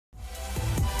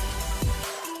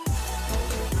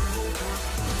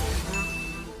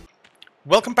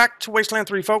Welcome back to Wasteland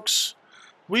 3, folks.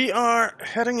 We are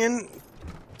heading in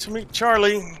to meet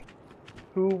Charlie,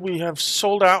 who we have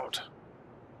sold out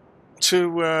to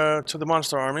the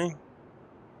monster army.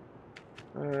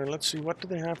 Let's see, what do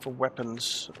they have for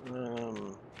weapons?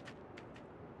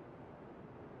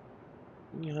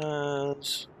 He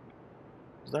has...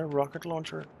 Is that a rocket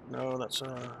launcher? No, that's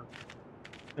a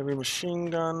heavy machine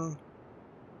gun.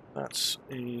 That's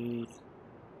a...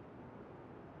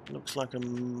 Looks like a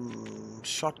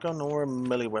shotgun or a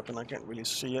melee weapon. I can't really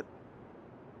see it.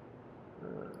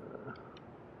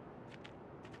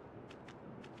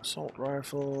 Assault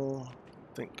rifle,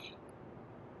 I think.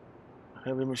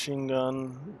 Heavy machine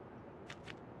gun.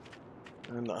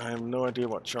 And I have no idea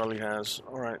what Charlie has.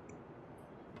 Alright.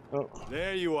 Oh.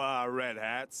 There you are, Red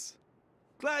Hats.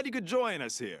 Glad you could join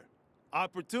us here.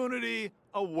 Opportunity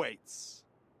awaits.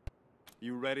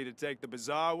 You ready to take the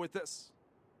bazaar with us?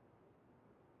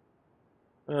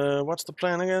 What's the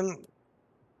plan again?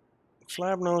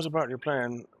 Flab knows about your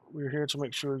plan. We're here to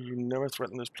make sure you never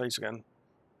threaten this place again.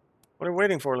 What are we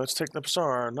waiting for? Let's take the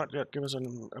bazaar. Not yet. Give us a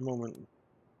moment.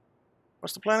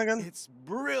 What's the plan again? It's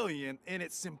brilliant in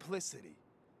its simplicity.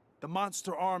 The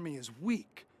monster army is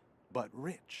weak, but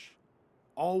rich.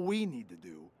 All we need to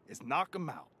do is knock them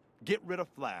out, get rid of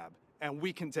Flab, and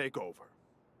we can take over.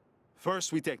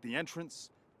 First, we take the entrance.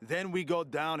 Then we go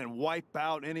down and wipe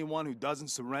out anyone who doesn't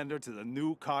surrender to the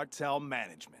new cartel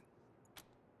management.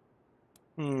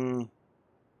 We're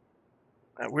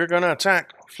gonna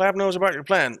attack. Flab knows about your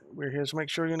plan. We're here to make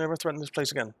sure you never threaten this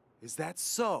place again. Is that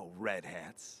so, Red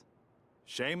Hats?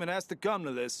 Shame it has to come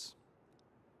to this.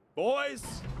 Boys!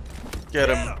 Get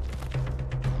him.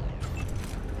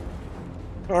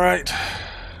 Alright.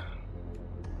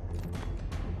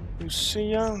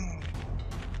 Lucia,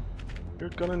 you're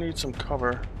gonna need some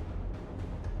cover.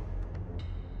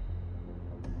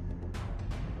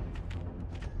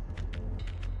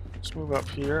 Let's move up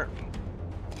here.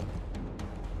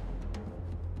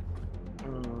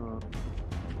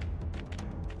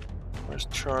 Where's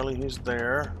Charlie? He's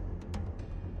there.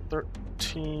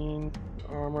 13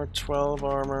 armor, 12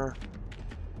 armor.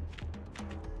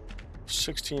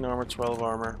 16 armor, 12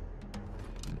 armor.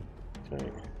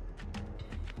 Okay.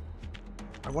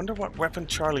 I wonder what weapon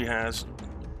Charlie has.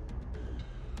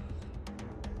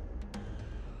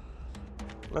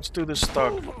 Let's do this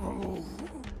thug.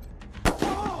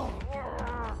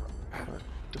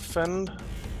 Defend.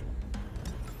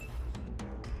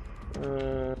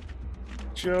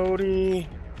 Jody.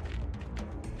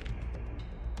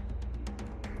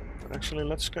 Actually,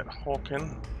 let's get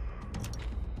Hawkin.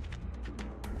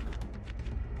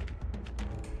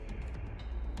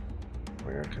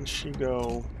 Where can she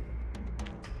go?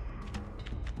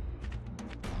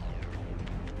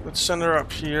 Let's send her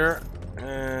up here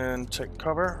and take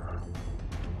cover.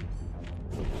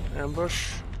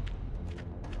 Ambush.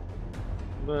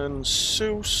 Then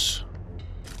Seuss.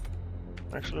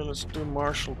 Actually, let's do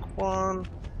Marshal Quan.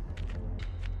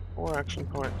 4 action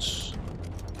points.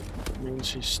 That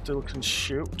means he still can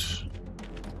shoot.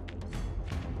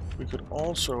 We could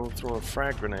also throw a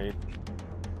frag grenade.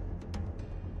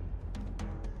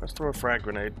 Let's throw a frag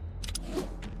grenade.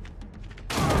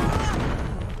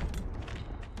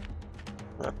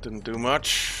 That didn't do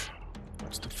much.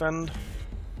 Let's defend.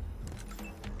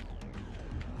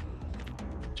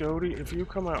 Jody, if you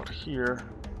come out here,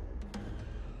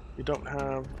 you don't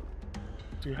have...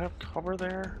 Do you have cover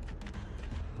there?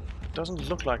 It doesn't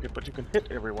look like it, but you can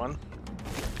hit everyone.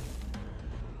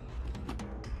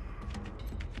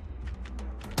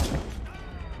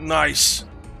 Nice!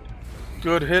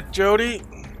 Good hit, Jody.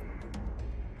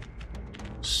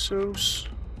 Seuss.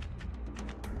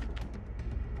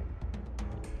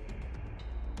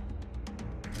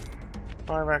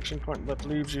 Five action point, that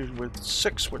leaves you with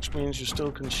 6, which means you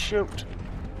still can shoot.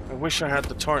 I wish I had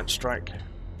the torrent strike.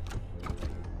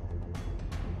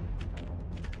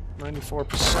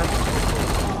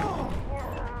 94%.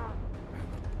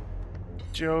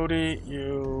 Jody,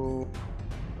 you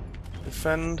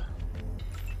defend.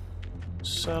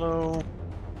 Cello.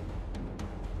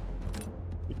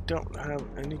 We don't have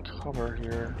any cover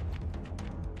here.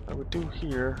 I would do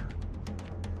here.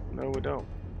 No, we don't.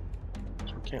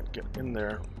 So we can't get in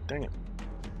there. Dang it.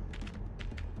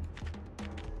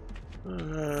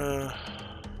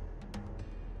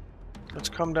 Let's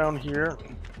come down here.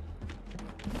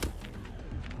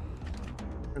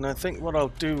 And I think what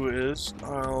I'll do is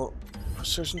I'll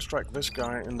precision strike this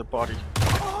guy in the body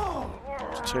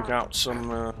to take out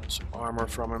some armor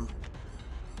from him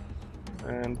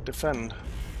and defend.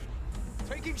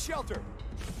 Taking shelter.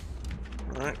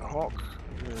 Alright, Hawk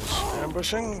is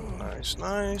ambushing. Nice,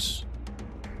 nice.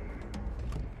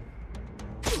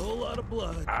 lot of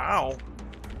blood. Ow!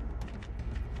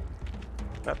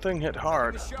 That thing hit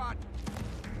hard. Shot.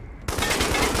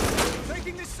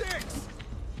 Taking the 6.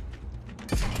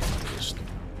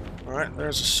 Alright,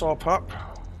 there's a saw pup.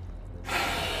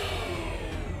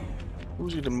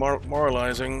 Who's he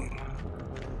demoralizing?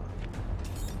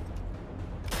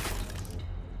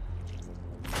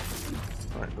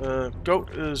 Alright, the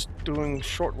goat is doing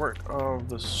short work of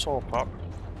the saw pup.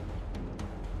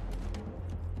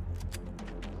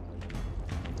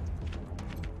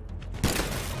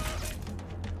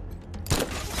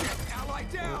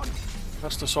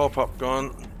 That's the saw pup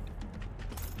gone.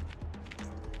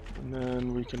 And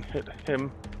then we can hit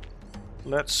him.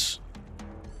 Let's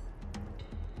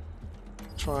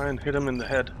try and hit him in the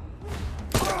head.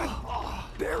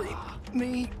 Bury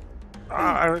me.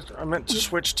 Ah, I meant to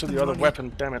switch to the other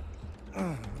weapon, damn it.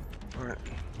 Alright.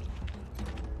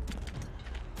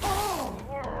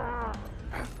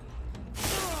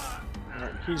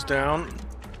 Alright, he's down.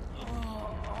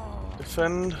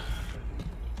 Defend.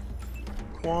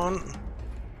 Quan.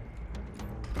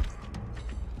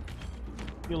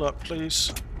 Heal up,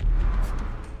 please.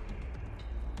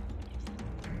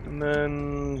 And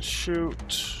then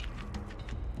shoot.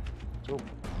 So,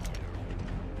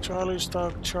 Charlie's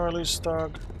thug, Charlie's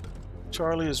thug.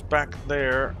 Charlie is back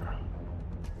there.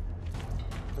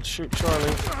 Let's shoot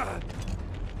Charlie.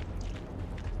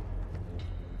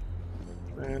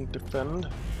 And defend.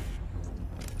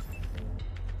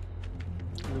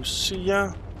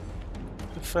 Lucia.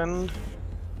 Defend.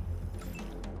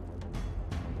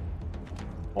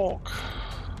 Hawk.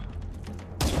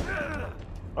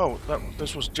 Oh,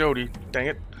 this was Jody. Dang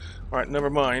it. Alright, never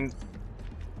mind.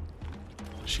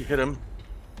 She hit him.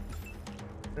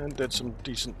 And did some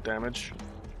decent damage.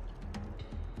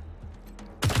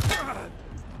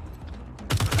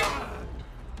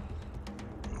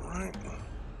 Alright.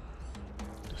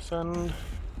 Defend.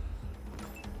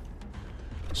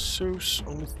 Seuss,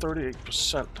 only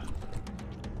 38%.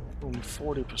 Only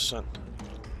 40%.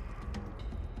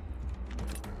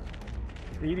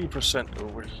 80%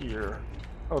 over here.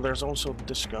 Oh, there's also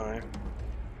this guy.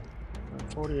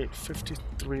 48,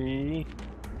 53.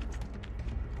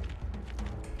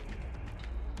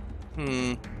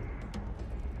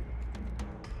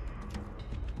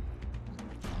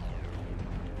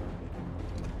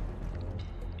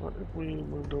 What if we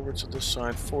moved over to this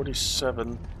side?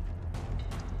 47.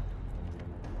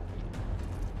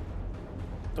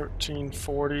 13,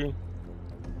 40. You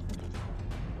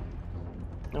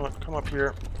know what? Come up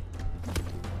here.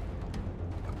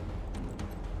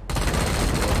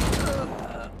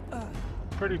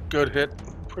 Pretty good hit.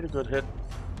 Pretty good hit.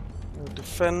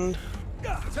 Defend.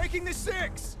 Taking the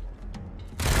 6.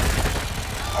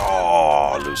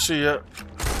 Oh, Lucia.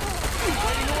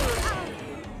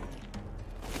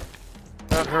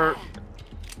 That hurt.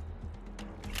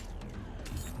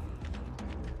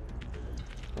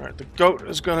 Alright, the goat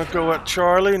is gonna go at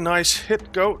Charlie. Nice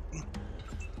hit, goat.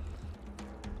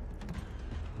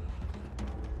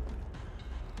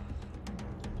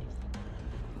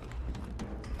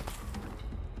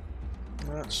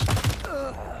 Let's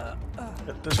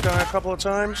hit this guy a couple of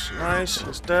times. Nice,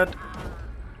 he's dead.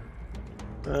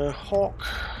 Hawk.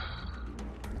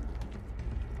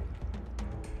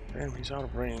 Damn, he's out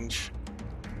of range.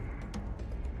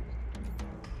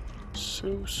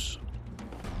 Seuss.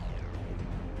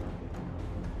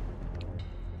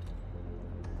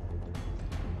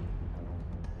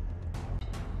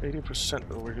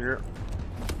 %, over here.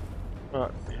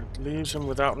 But it leaves him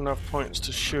without enough points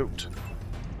to shoot.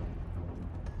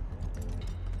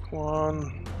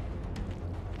 Quan.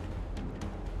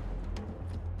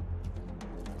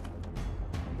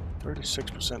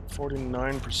 %,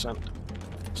 49%.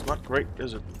 It's not great,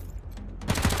 is it?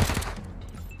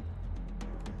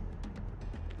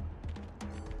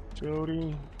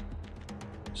 Jody,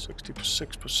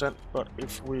 66%, but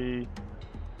if we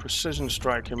precision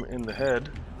strike him in the head.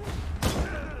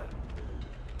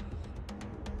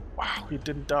 Wow, he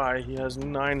didn't die. He has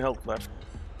 9 health left.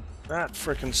 That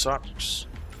frickin' sucks.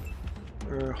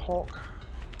 Hawk.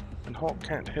 And Hawk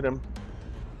can't hit him.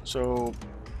 So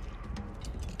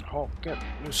Hawk, get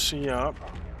Lucia up.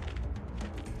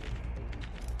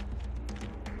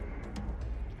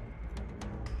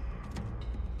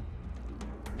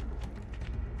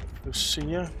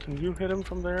 Lucia, can you hit him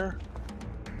from there?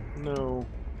 No.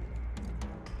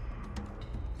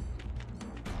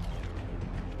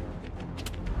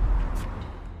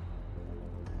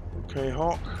 Okay,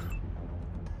 Hawk.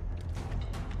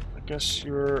 I guess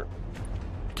you're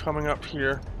coming up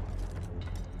here.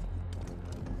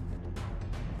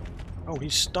 Oh,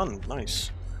 he's stunned.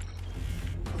 Nice.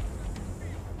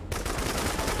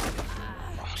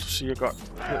 Lucia got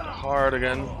hit hard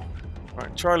again.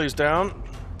 Alright, Charlie's down.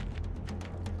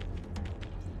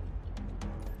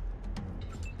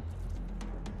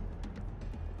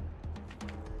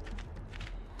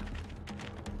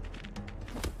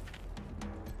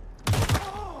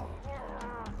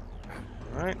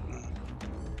 Alright.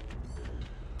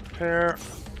 Pair.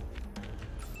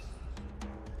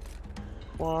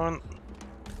 One.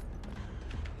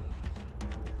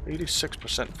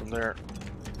 86% from there.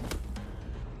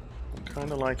 I'm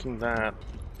kind of liking that.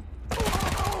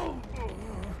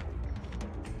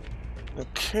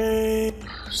 Okay,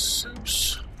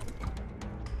 Zeus.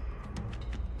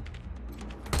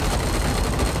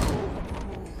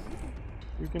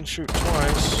 You can shoot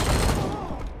twice.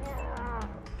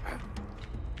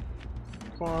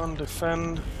 Come on,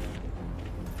 defend.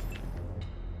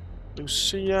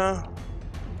 Lucia.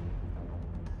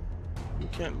 You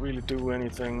can't really do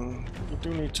anything. You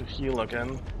do need to heal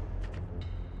again.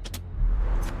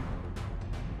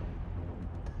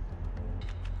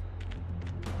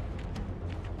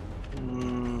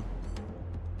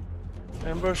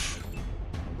 Ambush.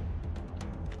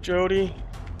 Jody.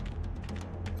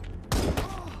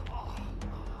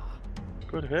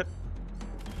 Good hit.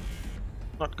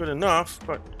 Not good enough,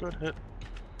 but good hit.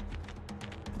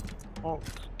 Hulk,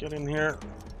 get in here.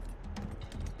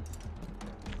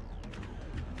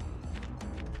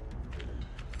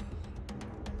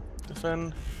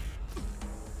 Defend.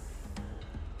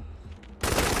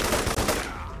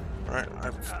 Alright,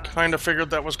 I've kind of figured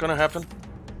that was going to happen.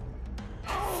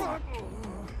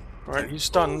 Alright, he's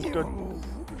stunned. Good.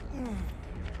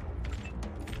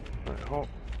 Alright, Hulk.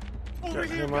 Get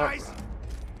him up.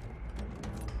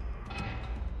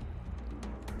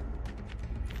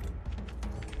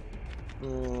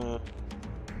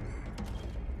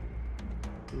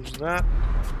 Who's that?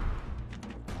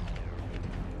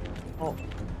 Oh,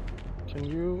 can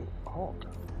you, Hulk?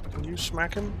 Can you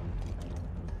smack him?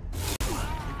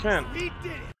 You can.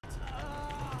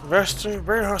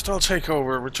 Very hostile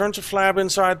takeover. Return to Flab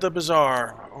inside the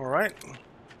bazaar. All right.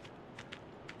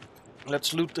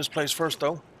 Let's loot this place first,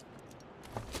 though.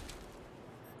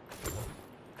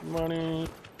 Money,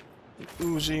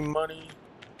 Uzi, money.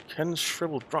 Ken's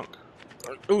shriveled drunk.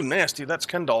 Ooh, nasty. That's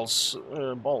Kendall's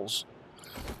balls.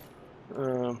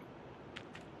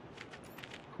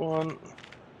 One.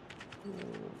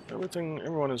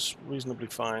 Everyone is reasonably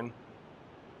fine.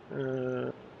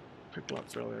 Pick lock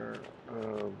failure.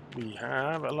 We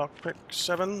have a lockpick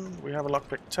 7. We have a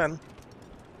lockpick 10.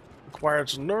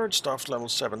 Requires nerd stuff level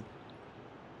 7.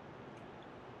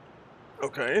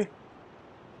 Okay.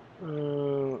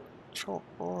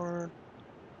 Chalkboard.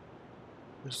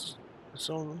 It's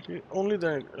only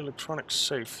the electronic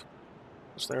safe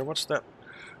is there. What's that?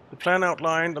 The plan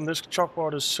outlined on this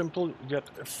chalkboard is simple yet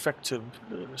effective.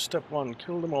 Step 1,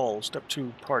 kill them all. Step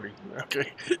 2, party.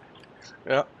 Okay.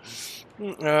 Yeah.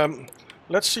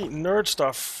 Let's see, nerd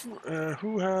stuff.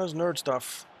 Who has nerd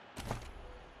stuff?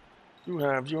 You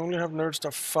have. You only have nerd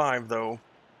stuff 5, though.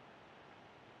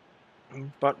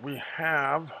 But we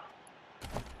have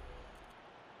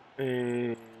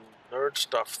a nerd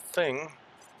stuff thing.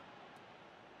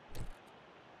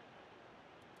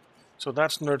 So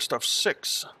that's nerd stuff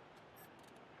 6.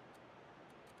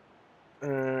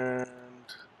 And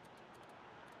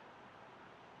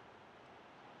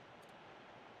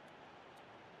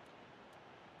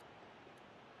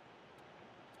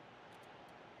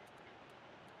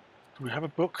do we have a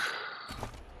book?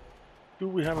 Do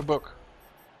we have a book?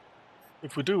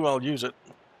 If we do, I'll use it.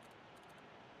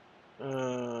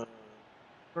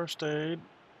 First aid,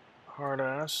 hard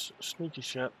ass, sneaky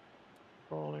shit,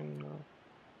 crawling,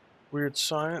 weird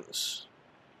science.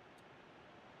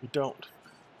 We don't.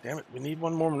 Damn it, we need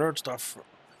one more nerd stuff.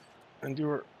 And you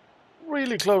were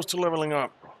really close to leveling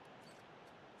up.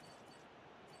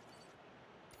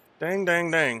 Dang, dang,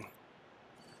 dang.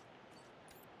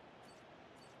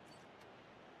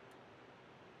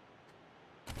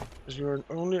 Because you're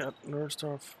only at nerd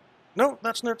stuff. No,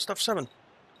 that's nerd stuff 7.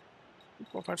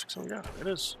 4, 5, 6, 7, yeah, it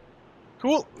is.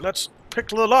 Cool, let's pick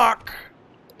the lock.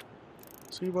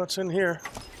 See what's in here.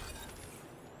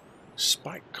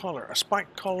 Spike collar. A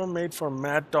spike collar made for a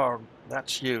mad dog.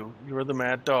 That's you. You're the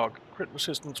mad dog. Crit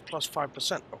resistance plus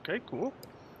 5%. Okay, cool.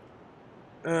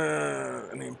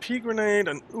 An MP grenade,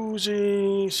 an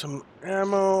Uzi, some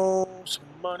ammo, some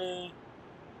money,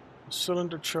 a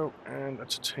cylinder choke, and a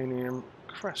titanium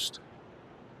crest.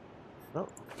 Oh,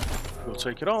 we'll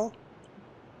take it all.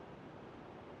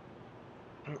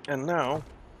 And now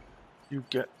you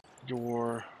get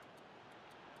your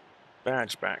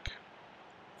badge back.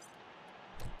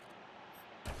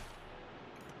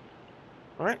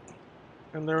 Alright.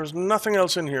 And there's nothing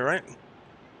else in here, right?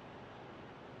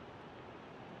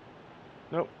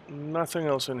 Nope, nothing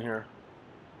else in here.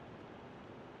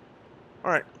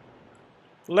 Alright.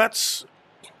 Let's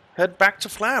head back to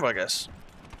Flab, I guess.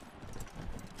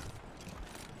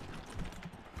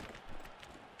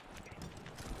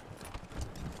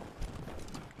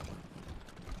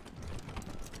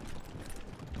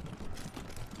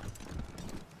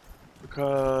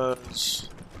 Because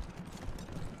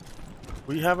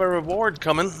we have a reward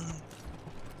coming.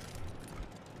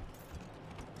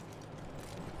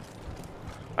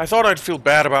 I thought I'd feel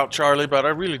bad about Charlie, but I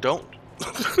really don't.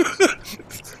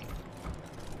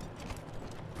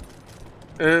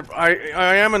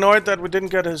 I am annoyed that we didn't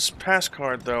get his pass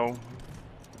card, though.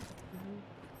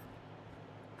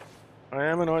 I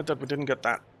am annoyed that we didn't get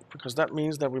that, because that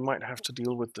means that we might have to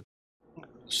deal with the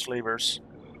slavers,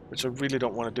 which I really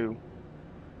don't want to do.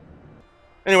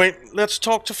 Anyway, let's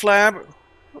talk to Flab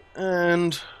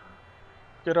and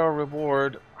get our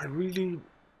reward. I really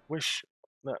wish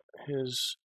that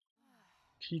his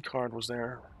key card was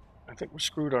there. I think we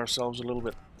screwed ourselves a little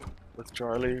bit with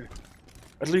Charlie.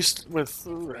 At least with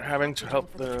having to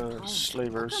help the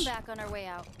slavers. We'll come back on our way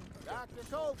out. Dr.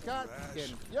 Coldcut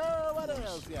can cure what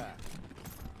ails ya.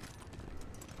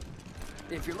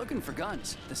 If you're looking for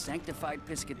guns, the Sanctified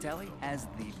Piscatelli has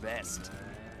the best.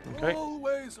 Okay.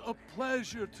 Always a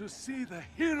pleasure to see the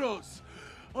heroes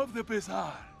of the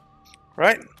bazaar.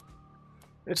 Right.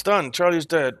 It's done. Charlie's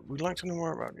dead. We'd like to know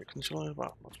more about you. Can you tell us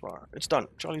about what's wrong? It's done.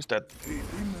 Charlie's dead.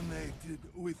 Eliminated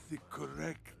with the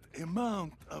correct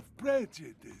amount of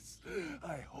prejudice,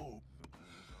 I hope.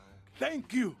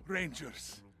 Thank you,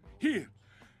 Rangers. Here,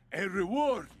 a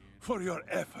reward for your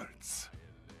efforts.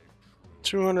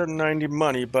 290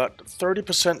 money, but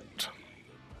 30%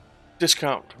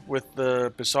 discount with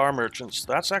the bazaar merchants.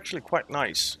 That's actually quite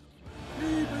nice.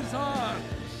 The bazaar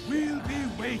will be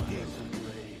waiting.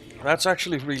 That's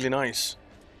actually really nice.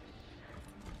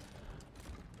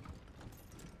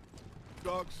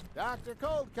 Dogs. Dr.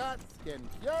 Coldcut can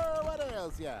cure what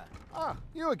ails ya. Ah,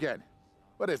 you again.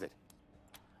 What is it?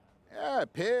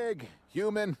 Pig,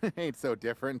 human, ain't so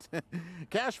different.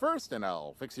 Cash first and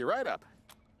I'll fix you right up.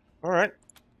 Alright.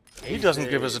 He doesn't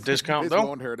give us a discount, this though.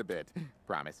 won't hurt a bit.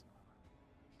 Promise.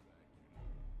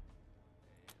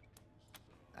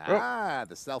 Oh. Ah,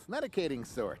 the self-medicating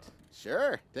sort.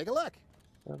 Sure, take a look.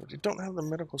 Yeah, but you don't have the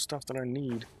medical stuff that I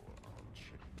need.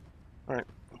 Alright.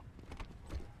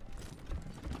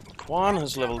 Quan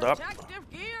has leveled up. Protective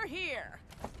gear here.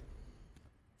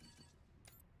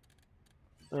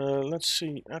 Let's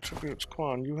see. Attributes.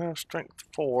 Quan, you have strength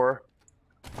 4.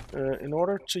 In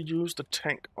order to use the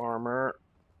tank armor,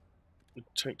 it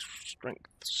takes strength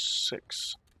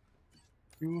 6.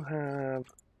 You have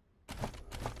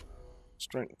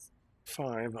strength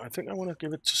 5. I think I want to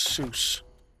give it to Seuss.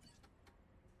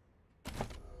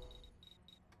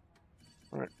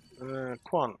 Alright,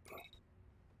 Quan.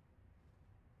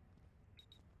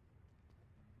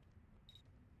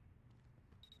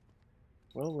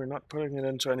 Well, we're not putting it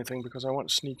into anything because I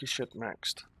want sneaky shit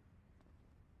maxed.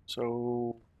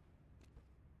 So,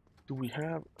 do we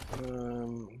have,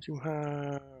 you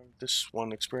have this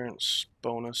one experience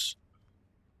bonus.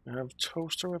 You have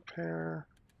toaster repair.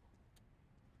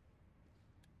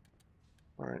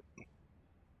 Alright.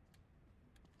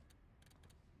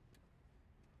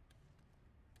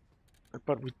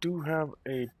 But we do have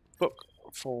a book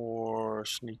for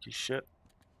sneaky shit.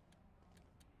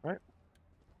 Right?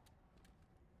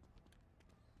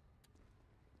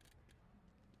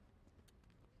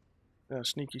 Yeah,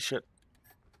 sneaky shit.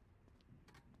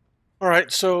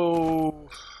 Alright, so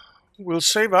we'll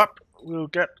save up, we'll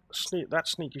get that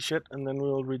sneaky shit, and then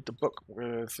we'll read the book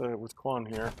with Quan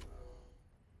here.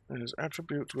 And his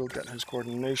attribute, we'll get his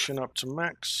coordination up to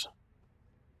max.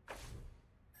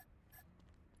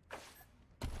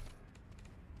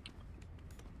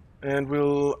 And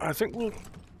I think we'll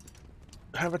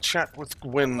have a chat with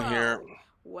Gwyn here.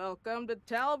 Welcome to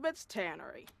Talbot's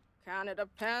Tannery. Kinda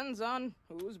depends on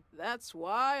that's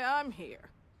why I'm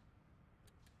here.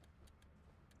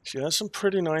 She has some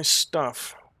pretty nice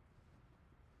stuff.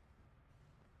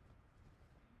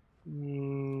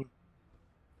 Armor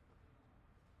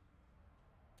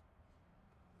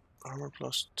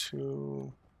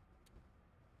 +2.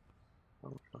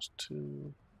 Armor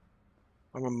 +2.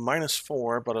 I'm a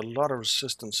 -4, but a lot of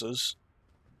resistances.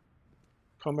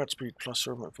 Combat speed plus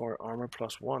servant for armor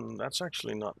 +1. That's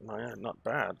actually not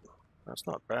bad. That's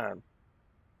not bad.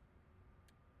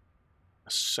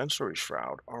 A sensory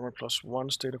shroud. Armor +1.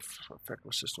 State of effect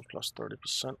resistance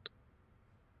 +30%.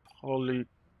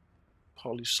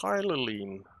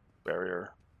 Polysilylene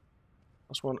barrier.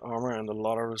 +1 armor and a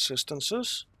lot of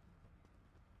resistances.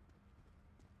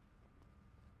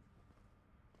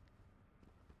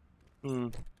 I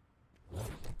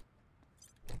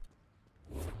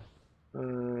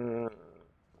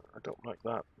don't like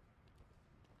that.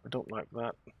 I don't like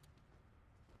that.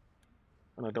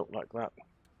 And I don't like that.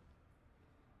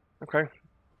 Okay.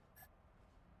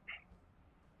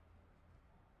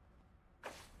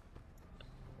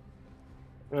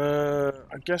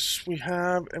 I guess we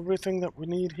have everything that we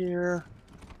need here.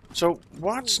 So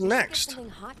what's We should get next? something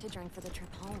hot to drink for the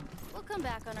trip home. We'll come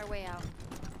back on our way out.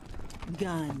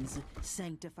 Guns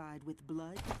sanctified with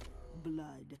blood,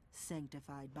 blood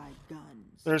sanctified by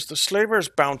guns. There's the slaver's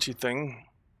bounty thing,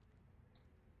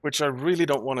 which I really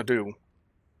don't want to do.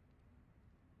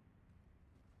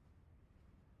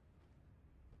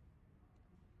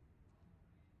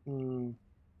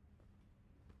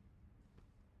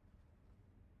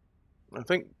 I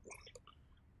think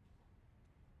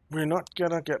we're not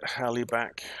gonna get Hallie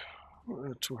back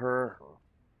to her.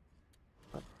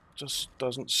 That just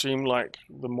doesn't seem like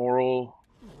the moral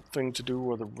thing to do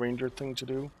or the ranger thing to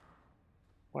do.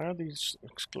 Why are these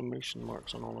exclamation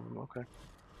marks on all of them? Okay.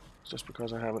 It's just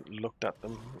because I haven't looked at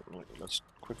them. Let's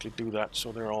quickly do that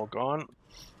so they're all gone,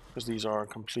 because these are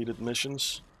completed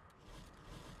missions.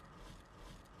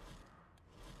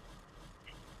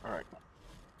 Alright.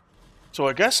 So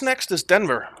I guess next is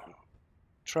Denver.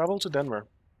 Travel to Denver.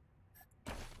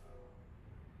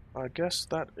 I guess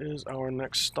that is our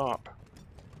next stop.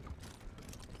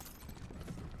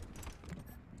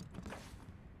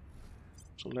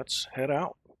 So let's head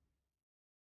out.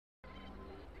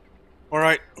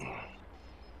 Alright.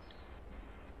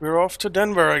 We're off to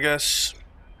Denver, I guess.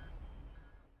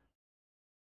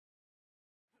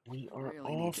 We are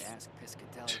Really need off to ask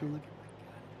Piscatelli to look at my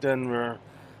gun. Denver.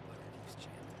 But it keeps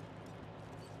jamming.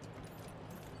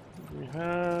 We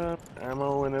have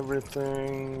ammo and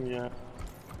everything, yeah.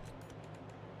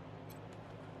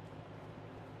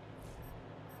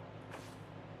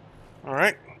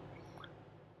 Alright.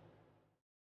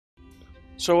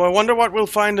 So I wonder what we'll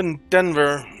find in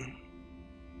Denver.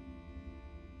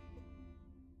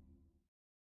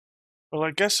 Well,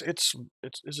 I guess is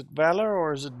it Valor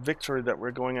or is it Victory that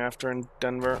we're going after in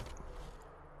Denver?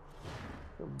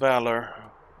 Valor.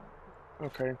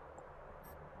 Okay.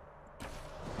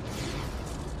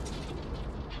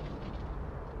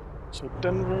 So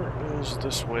Denver is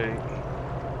this way.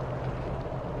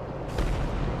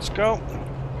 Let's go.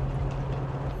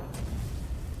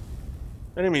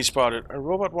 Enemy spotted. A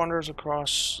robot wanders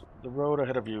across the road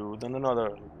ahead of you, then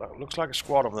another. Looks like a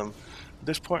squad of them. At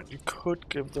this point, you could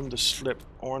give them the slip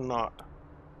or not.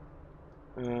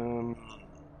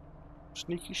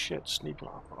 Sneaky shit. Sneak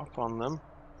up on them.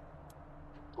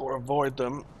 Or avoid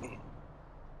them. You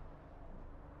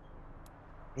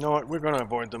know what? We're gonna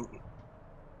avoid them.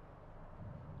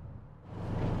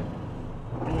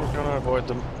 We're gonna avoid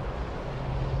them.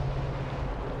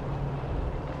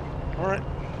 Alright.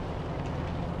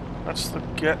 That's the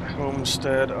Get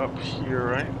Homestead up here,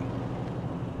 right?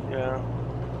 Yeah.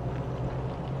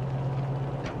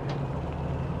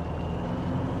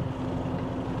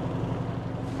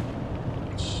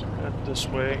 Let's head this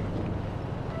way.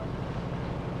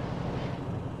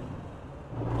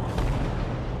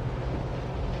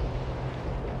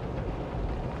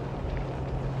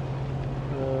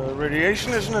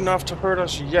 Radiation isn't enough to hurt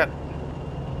us yet.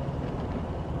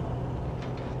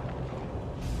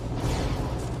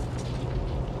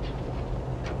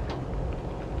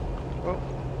 Oh,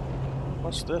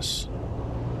 what's this?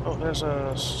 Oh, there's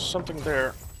something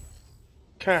there.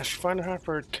 Cache. Find a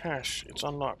half-buried cache. It's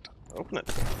unlocked. Open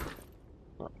it.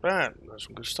 Not bad. There's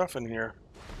some good stuff in here.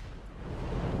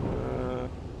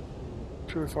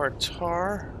 Purified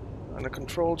tar and a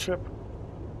control chip.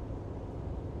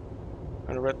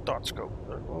 And a red dot scope.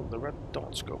 Well, the red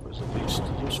dot scope is at least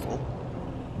useful.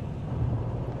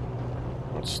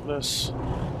 What's this?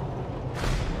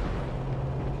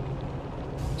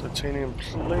 Titanium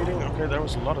plating. Okay, there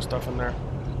was a lot of stuff in there.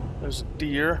 There's a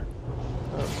deer.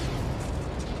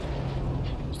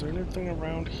 Is there anything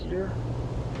around here?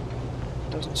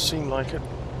 Doesn't seem like it.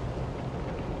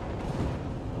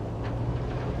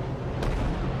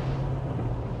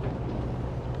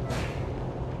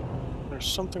 There's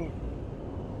something.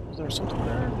 Is there something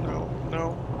there? No, no.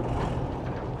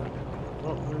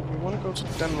 Well, we want to go to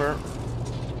Denver.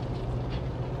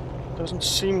 Doesn't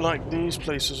seem like these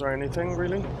places are anything,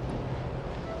 really. Hey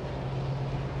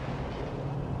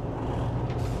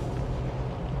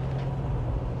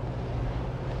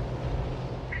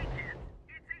kids,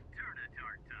 it's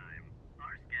Eternitart time.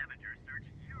 Our scavengers search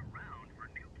year-round for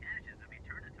new caches of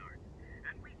Eternitarts,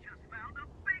 and we just found a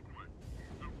big one.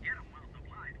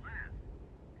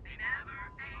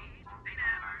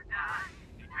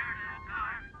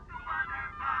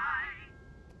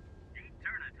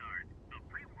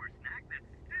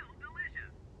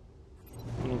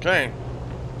 Okay.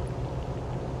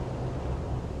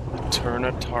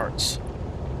 Turner tarts.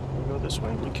 Can we go this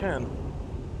way? We can.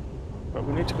 But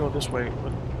we need to go this way.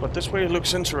 But this way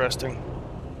looks interesting.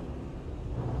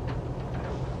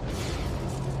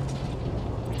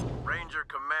 Ranger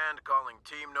Command calling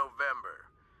Team November.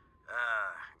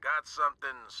 Got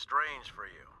something strange for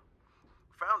you.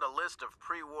 Found a list of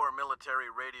pre-war military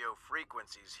radio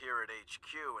frequencies here at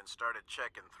HQ and started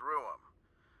checking through them.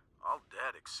 All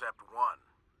dead except one.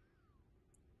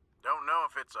 Don't know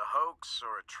if it's a hoax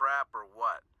or a trap or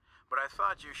what, but I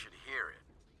thought you should hear it.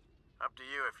 Up to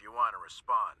you if you want to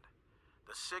respond.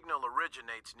 The signal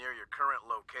originates near your current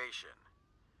location.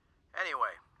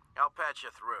 Anyway, I'll patch you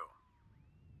through.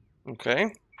 Okay.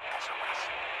 SOS.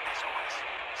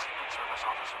 Secret Service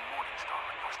Officer Morningstar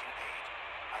requesting aid.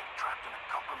 I am trapped in a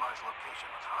compromised location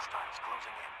with hostiles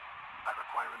closing in. I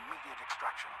require immediate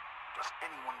extraction. Does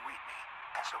anyone read me?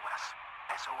 SOS.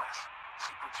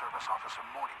 Secret Service Officer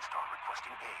Morningstar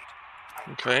requesting aid.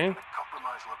 Okay.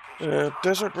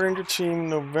 Desert Ranger Team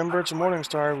November to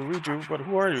Morningstar. We read you, but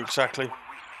who are you exactly?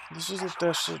 This is the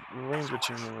Desert Ranger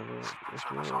Team. If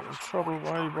you're in trouble,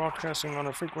 why are you broadcasting on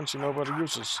a frequency nobody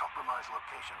uses?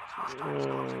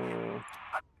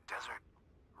 Desert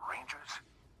Rangers?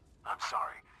 I'm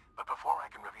sorry, but before I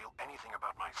can reveal anything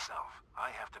about myself, I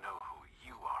have to know who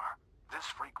you are. This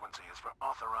frequency is for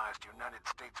authorized United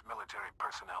States military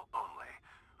personnel only.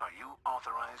 Are you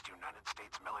authorized United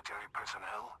States military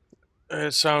personnel?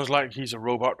 It sounds like he's a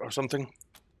robot or something.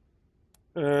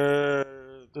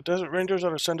 The Desert Rangers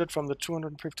are descended from the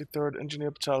 253rd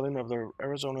Engineer Battalion of the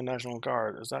Arizona National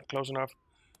Guard. Is that close enough?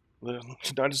 The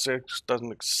United States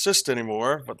doesn't exist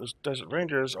anymore, but the Desert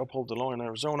Rangers uphold the law in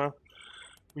Arizona.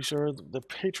 We serve the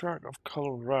Patriarch of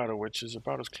Colorado, which is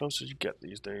about as close as you get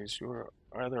these days. You're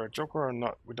either a joker or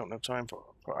not. We don't have time for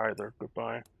either.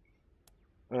 Goodbye.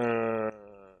 The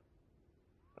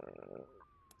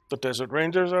Desert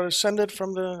Rangers are descended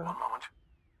from the...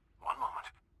 One moment.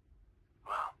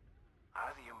 Well,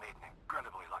 either you made an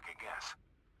incredibly lucky guess,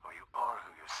 or you are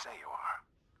who you say you are.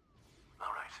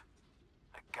 All right.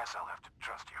 I guess I'll have to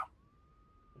trust you.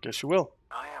 I guess you will.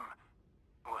 I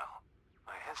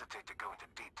hesitate to go into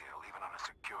detail even on a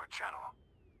secure channel.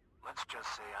 Let's just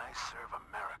say I serve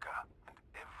America and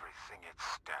everything it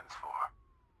stands for.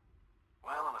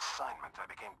 While on assignment, I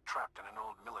became trapped in an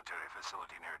old military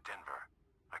facility near Denver.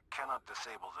 I cannot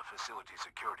disable the facility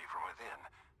security from within,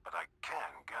 but I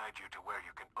can guide you to where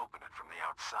you can open it from the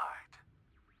outside.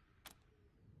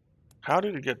 How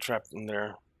did you get trapped in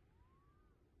there?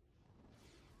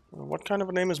 What kind of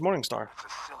a name is Morningstar? It's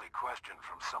a silly question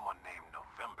from someone named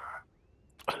November.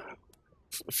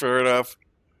 Fair enough.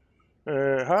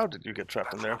 How did you get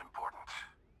trapped in there? That's not important.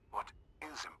 What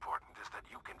is important is that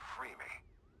you can free me.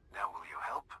 Now will you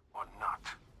help or not?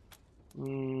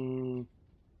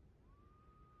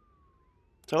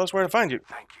 Tell us where to find you.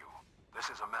 Thank you. This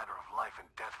is a matter of life and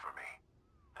death for me.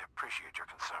 I appreciate your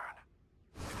concern.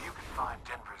 If you can find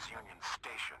Denver's Union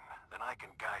Station, then I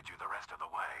can guide you the rest of the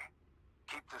way.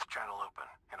 Keep this channel open,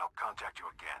 and I'll contact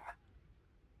you again.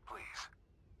 Please,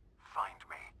 find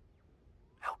me.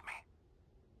 Help me.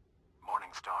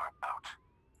 Morningstar out.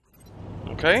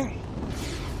 Okay.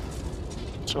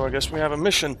 So I guess we have a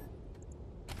mission.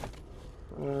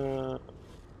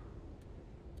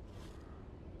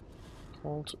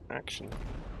 Call to action.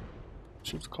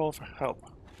 Receive the call for help.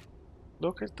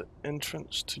 Locate the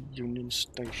entrance to Union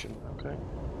Station. Okay.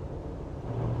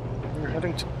 We're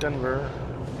heading to Denver.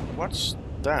 What's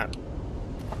that?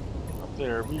 Up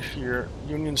there, we hear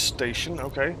Union Station.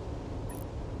 Okay.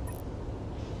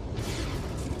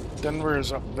 Denver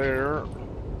is up there.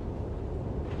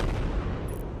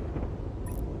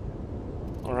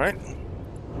 Alright.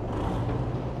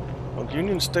 Well,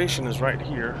 Union Station is right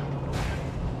here.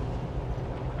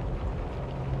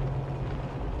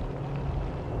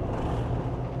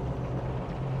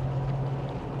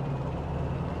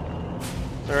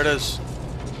 There it is.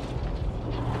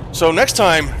 So next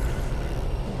time,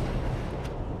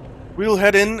 we'll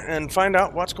head in and find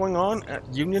out what's going on at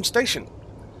Union Station.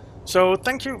 So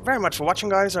thank you very much for watching,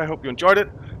 guys. I hope you enjoyed it.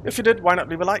 If you did, why not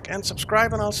leave a like and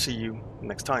subscribe, and I'll see you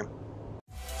next time.